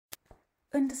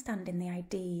Understanding the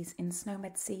IDs in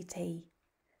SNOMED CT,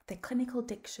 the clinical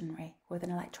dictionary within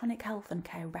electronic health and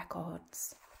care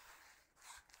records.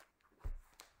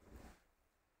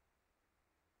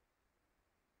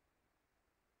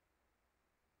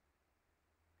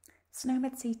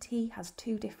 SNOMED CT has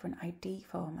two different ID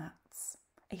formats,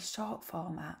 a short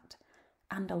format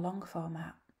and a long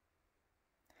format.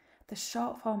 The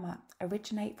short format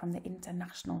originate from the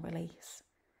international release,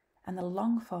 and the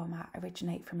long format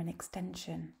originate from an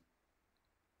extension.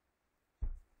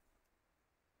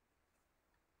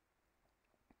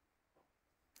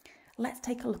 Let's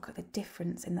take a look at the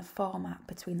difference in the format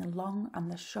between the long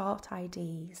and the short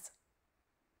IDs.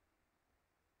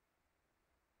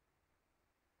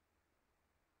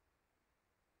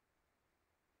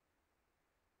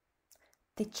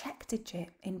 The check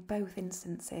digit in both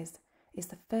instances is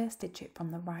the first digit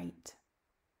from the right.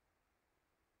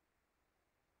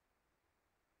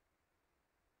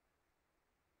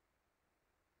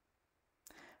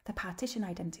 The partition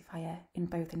identifier in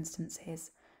both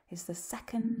instances is the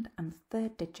second and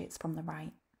third digits from the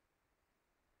right.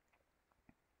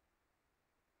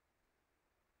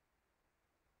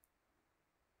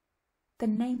 The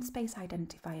namespace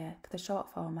identifier for the short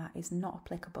format is not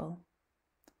applicable.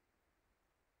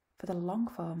 For the long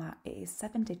format, it is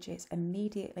 7 digits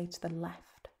immediately to the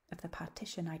left of the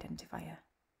partition identifier.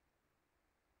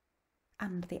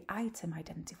 And the item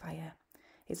identifier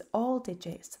is all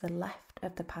digits to the left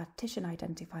of the partition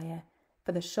identifier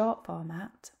for the short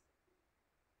format,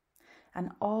 and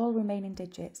all remaining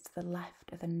digits to the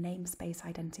left of the namespace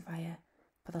identifier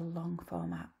for the long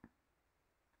format.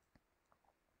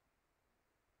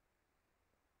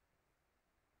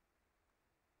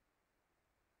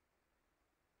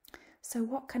 So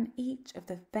what can each of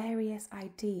the various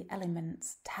ID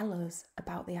elements tell us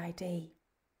about the ID?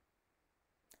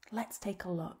 Let's take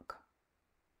a look.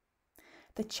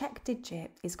 The check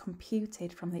digit is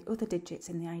computed from the other digits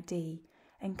in the ID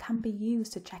and can be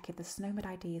used to check if the SNOMED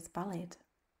ID is valid.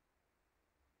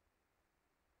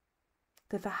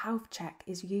 The Verhoeven check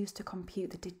is used to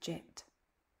compute the digit.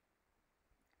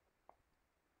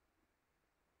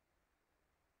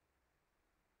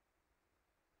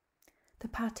 The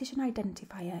partition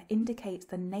identifier indicates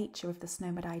the nature of the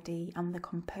SNOMED ID and the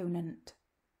component.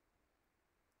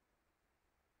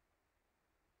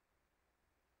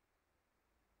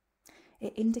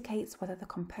 It indicates whether the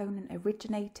component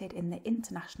originated in the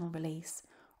international release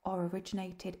or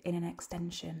originated in an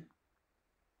extension.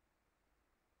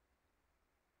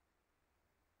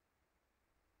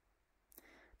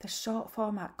 The short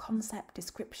format concept,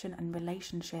 description and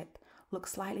relationship look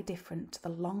slightly different to the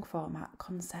long format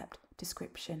concept,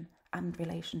 description and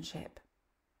relationship.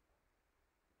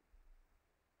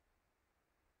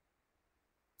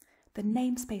 The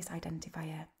namespace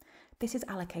identifier. This is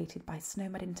allocated by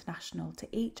SNOMED International to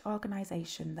each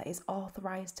organisation that is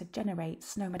authorised to generate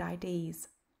SNOMED IDs.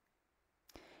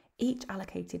 Each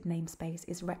allocated namespace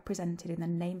is represented in the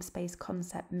namespace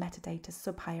concept metadata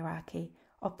subhierarchy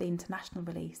of the international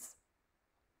release.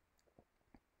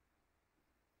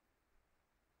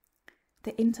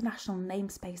 The International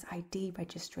Namespace ID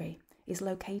Registry is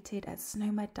located at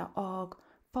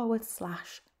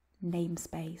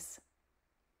snomed.org/namespace.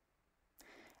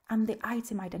 And the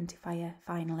item identifier,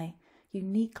 finally,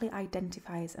 uniquely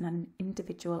identifies an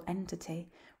individual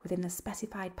entity within the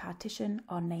specified partition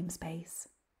or namespace.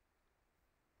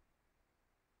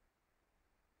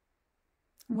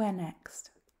 Where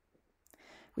next?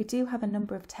 We do have a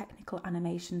number of technical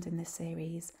animations in this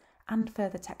series and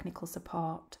further technical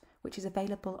support, which is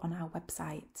available on our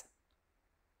website.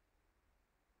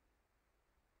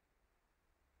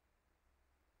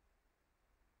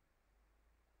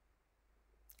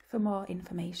 For more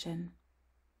information,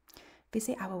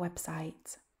 visit our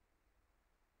website,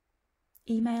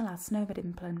 email our SNOMED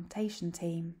implementation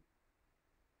team,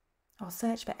 or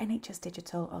search for NHS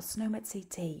Digital or SNOMED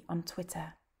CT on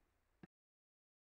Twitter.